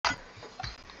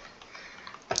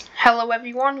Hello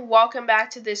everyone, welcome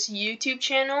back to this YouTube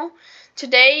channel.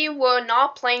 Today we're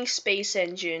not playing Space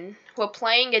Engine. We're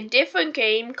playing a different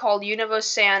game called Universe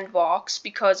Sandbox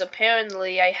because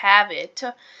apparently I have it.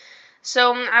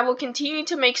 So I will continue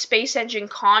to make Space Engine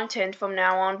content from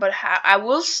now on, but I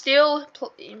will still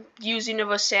use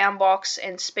Universe Sandbox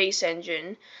and Space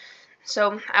Engine.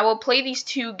 So I will play these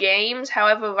two games.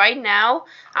 However, right now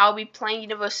I'll be playing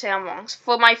Universe Sandbox.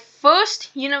 For my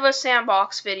first Universe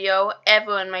Sandbox video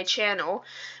ever on my channel,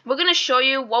 we're going to show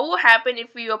you what will happen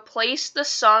if we replace the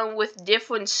sun with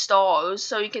different stars.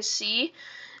 So you can see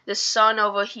the sun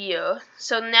over here.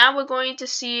 So now we're going to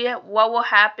see what will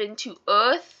happen to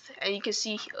Earth. And you can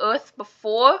see Earth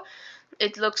before.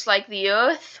 It looks like the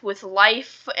Earth with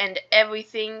life and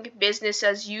everything. Business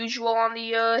as usual on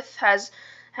the Earth.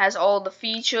 Has all the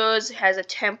features, has a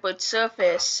tempered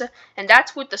surface, and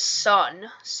that's with the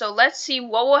sun. So let's see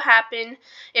what will happen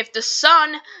if the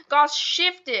sun got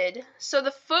shifted. So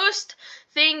the first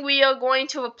thing we are going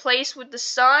to replace with the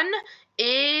sun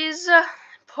is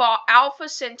Alpha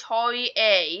Centauri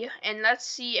A, and let's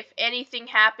see if anything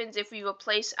happens if we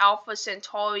replace Alpha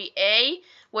Centauri A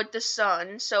with the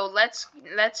sun. So let's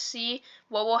see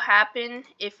what will happen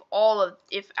if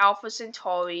Alpha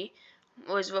Centauri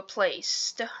was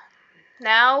replaced.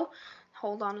 Now,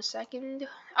 hold on a second.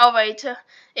 Alright,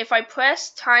 if I press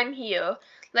time here,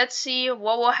 let's see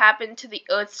what will happen to the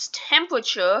Earth's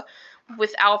temperature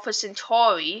with Alpha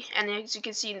Centauri. And as you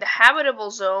can see in the habitable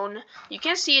zone, you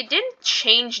can see it didn't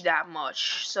change that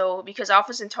much. So, because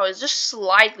Alpha Centauri is just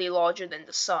slightly larger than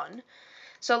the sun.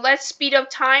 So let's speed up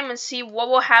time and see what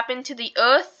will happen to the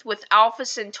Earth with Alpha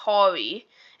Centauri.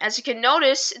 As you can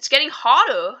notice, it's getting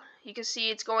hotter. You can see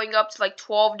it's going up to like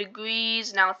 12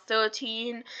 degrees, now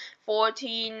 13,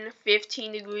 14,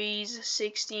 15 degrees,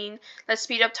 16. Let's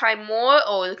speed up time more.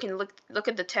 Oh, you can look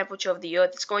at the temperature of the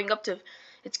Earth. It's getting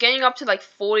up to like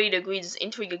 40 degrees. It's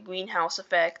entering a greenhouse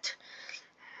effect.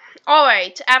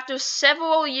 Alright, after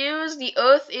several years, the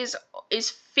Earth is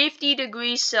 50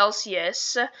 degrees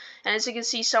Celsius, and as you can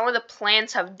see, some of the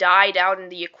plants have died out in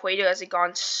the equator as it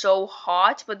gone so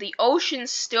hot, but the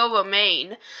oceans still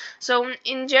remain. So,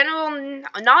 in general,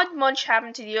 not much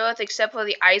happened to the Earth except for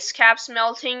the ice caps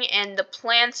melting and the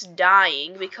plants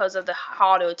dying because of the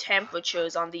hotter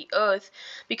temperatures on the Earth,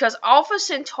 because Alpha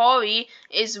Centauri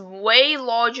is way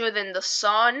larger than the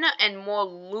sun and more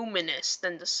luminous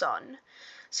than the sun.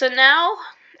 So now,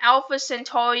 Alpha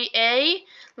Centauri A,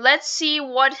 let's see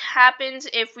what happens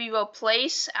if we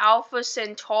replace Alpha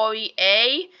Centauri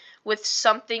A with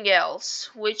something else,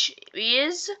 which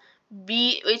is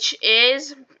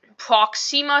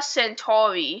Proxima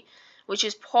Centauri, which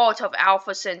is part of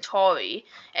Alpha Centauri.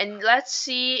 And let's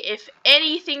see if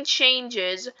anything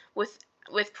changes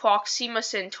with Proxima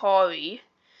Centauri.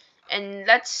 And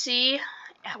let's see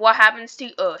what happens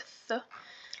to Earth.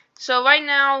 So right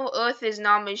now, Earth is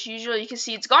not much usual. You can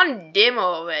see it's gotten dimmer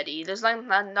already. There's like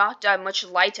not that much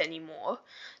light anymore.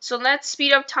 So let's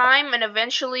speed up time, and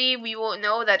eventually we will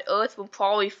know that Earth will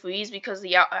probably freeze because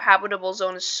the habitable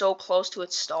zone is so close to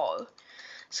its star.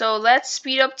 So let's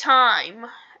speed up time.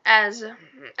 As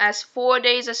 4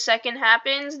 days a second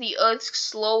happens, the Earth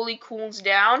slowly cools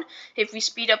down. If we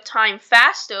speed up time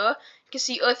faster, you can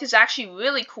see Earth is actually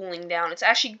really cooling down. It's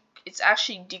actually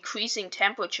decreasing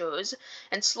temperatures,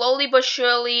 and slowly but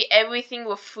surely everything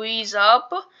will freeze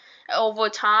up over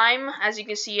time. As you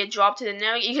can see, it dropped to the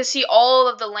net. You can see all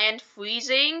of the land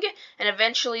freezing, and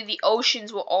eventually the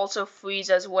oceans will also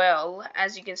freeze as well,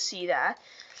 as you can see that.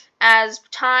 As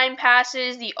time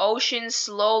passes, the oceans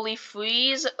slowly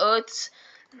freeze.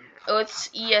 Earth's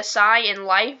ESI and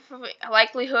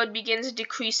likelihood begins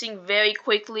decreasing very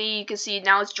quickly. You can see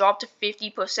now it's dropped to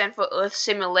 50% for Earth's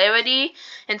similarity,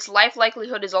 and its life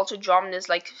likelihood is also dropping to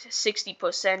like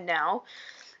 60% now.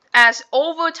 As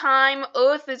over time,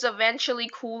 Earth is eventually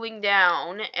cooling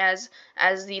down as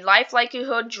the life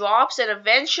likelihood drops, and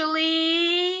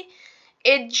eventually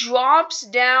it drops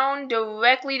down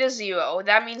directly to 0.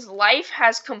 That means life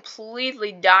has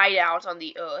completely died out on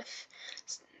the Earth.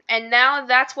 And now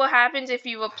that's what happens if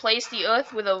you replace the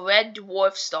Earth with a red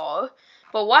dwarf star.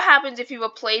 But what happens if you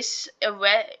replace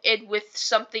it with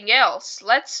something else?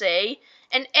 Let's say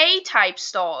an A-type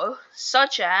star,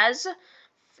 such as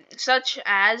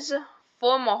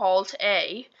Fomalhaut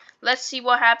A. Let's see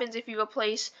what happens if you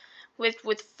replace with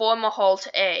Fomalhaut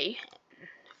A.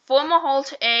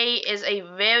 Fomalhaut A is a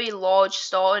very large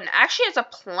star, and actually it's a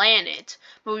planet,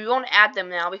 but we won't add them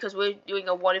now because we're doing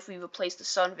a what if we replace the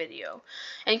sun video.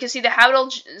 And you can see the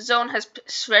habitable zone has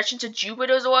stretched into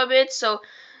Jupiter's orbit, so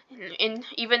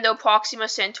even though Proxima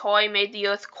Centauri made the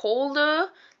Earth colder,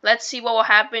 let's see what will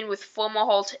happen with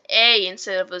Fomalhaut A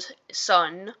instead of the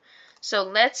sun. So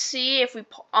let's see if we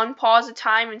unpause the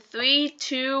time in 3,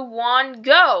 2, 1,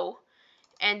 go!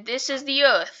 And this is the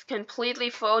Earth,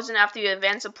 completely frozen after the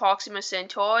events of Proxima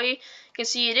Centauri. You can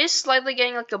see it is slightly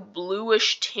getting like a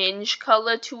bluish tinge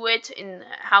color to it in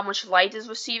how much light it's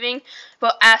receiving.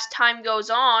 But as time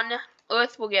goes on,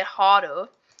 Earth will get hotter.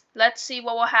 Let's see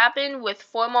what will happen with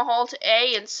Fomalhaut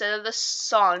A instead of the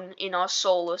sun in our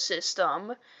solar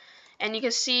system. And you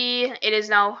can see it is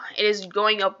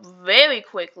going up very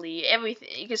quickly. Everything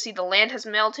you can see, the land has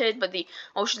melted, but the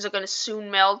oceans are going to soon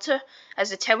melt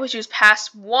as the temperatures pass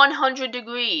 100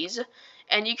 degrees.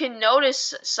 And you can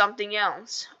notice something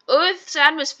else. Earth's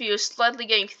atmosphere is slightly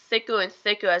getting thicker and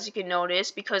thicker, as you can notice,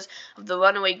 because of the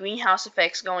runaway greenhouse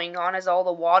effects going on as all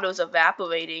the water is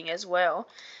evaporating as well.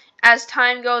 As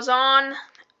time goes on,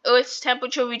 Earth's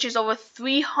temperature reaches over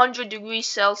 300 degrees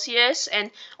Celsius, and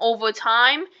over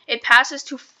time, it passes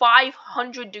to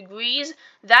 500 degrees.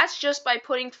 That's just by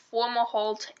putting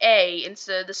Fomalhaut A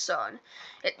instead of the sun.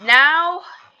 Now,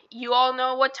 you all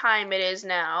know what time it is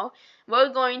now.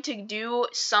 We're going to do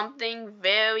something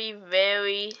very,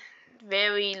 very,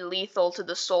 very lethal to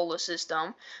the solar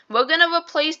system. We're going to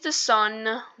replace the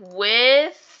sun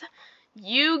with,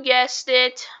 you guessed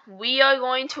it, we are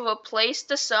going to replace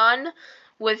the sun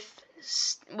with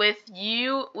Stephenson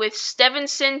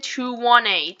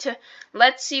 218.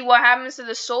 Let's see what happens to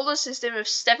the solar system if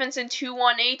Stephenson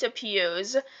 218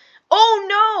 appears. Oh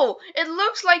no! It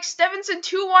looks like Stephenson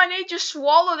 218 just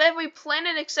swallowed every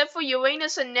planet except for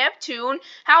Uranus and Neptune.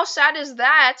 How sad is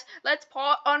that? Let's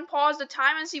unpause the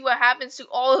time and see what happens to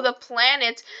all of the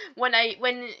planets when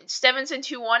Stephenson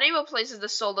 218 replaces the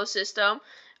solar system.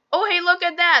 Oh, hey, look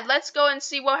at that. Let's go and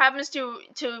see what happens to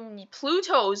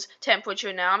Pluto's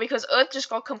temperature now, because Earth just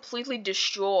got completely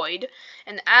destroyed.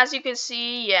 And as you can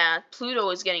see, yeah, Pluto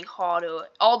is getting hotter.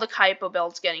 All the Kuiper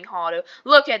Belt's getting hotter.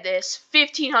 Look at this,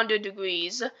 1500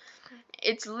 degrees.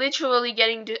 It's literally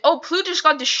getting... Oh, Pluto just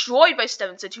got destroyed by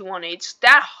Stephenson 218. It's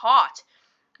that hot.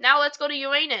 Now let's go to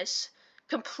Uranus.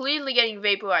 Completely getting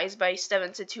vaporized by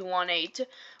Stephenson 218.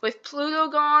 With Pluto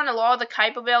gone, a lot of the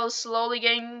Kuiper Belt is slowly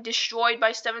getting destroyed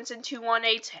by Stephenson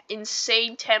 218's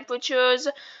insane temperatures.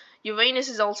 Uranus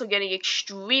is also getting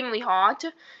extremely hot.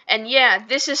 And yeah,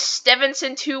 this is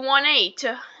Stephenson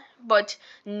 218. But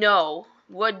no,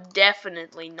 we're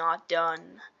definitely not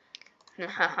done.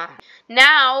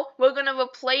 Now, we're gonna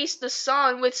replace the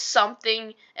sun with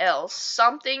something else.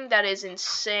 Something that is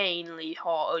insanely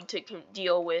hard to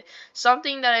deal with.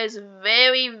 Something that is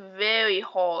very, very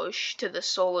harsh to the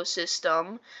solar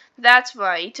system. That's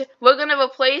right. We're gonna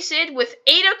replace it with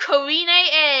Eta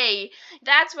Carinae A.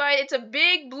 That's right, it's a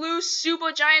big blue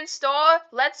supergiant star.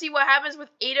 Let's see what happens with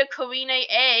Eta Carinae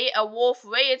A, a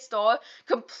Wolf-Rayet star,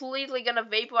 completely gonna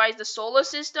vaporize the solar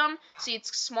system. See,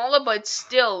 it's smaller, but it's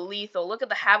still lethal. Look at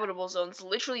the habitable zone. It's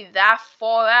literally that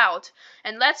far out.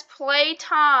 And let's play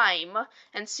time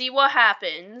and see what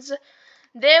happens.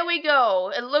 There we go.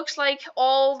 It looks like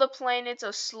all the planets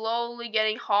are slowly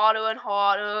getting hotter and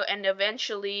hotter, and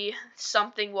eventually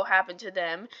something will happen to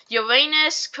them.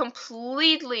 Uranus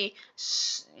completely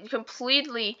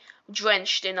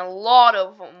drenched in a lot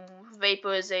of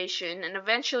vaporization, and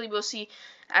eventually we'll see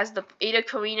as the Eta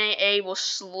Carinae A will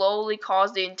slowly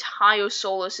cause the entire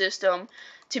solar system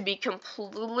to be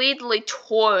completely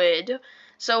torrid.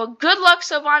 So good luck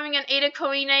surviving an Eta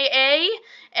Carinae A,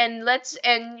 and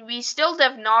we still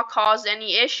have not caused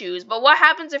any issues. But what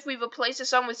happens if we replace the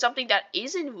sun with something that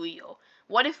isn't real?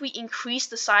 What if we increase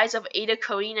the size of Eta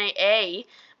Carinae A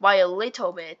by a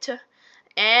little bit?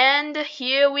 And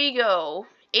here we go.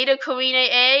 Eta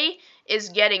Carinae A is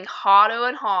getting hotter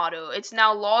and hotter. It's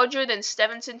now larger than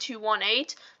Stephenson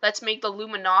 218. Let's make the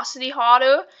luminosity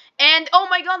hotter. And oh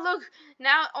my god, look!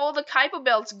 Now all the Kuiper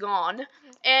Belt's gone.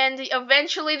 And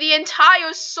eventually the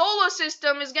entire solar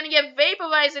system is gonna get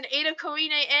vaporized in Eta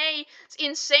Carinae A's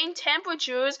insane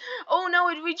temperatures. Oh no,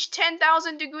 it reached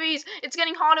 10,000 degrees. It's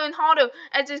getting hotter and hotter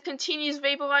as it continues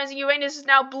vaporizing. Uranus is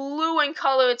now blue in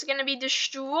color. It's gonna be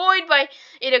destroyed by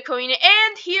Eta Carinae.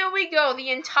 And here we go.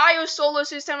 The entire solar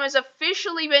system has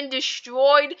officially been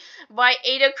destroyed by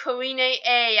Eta Carinae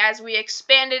A as we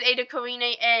expanded Eta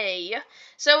Carinae A.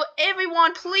 So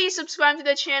everyone, please subscribe to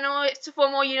the channel for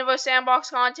more Universe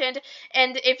Sandbox content,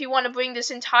 and if you want to bring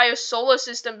this entire solar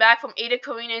system back from Eta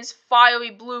Carinae's fiery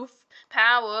blue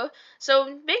power,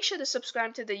 so make sure to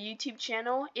subscribe to the YouTube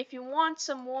channel if you want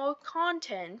some more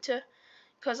content,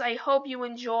 because I hope you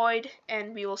enjoyed,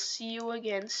 and we will see you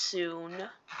again soon.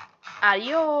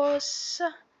 Adios!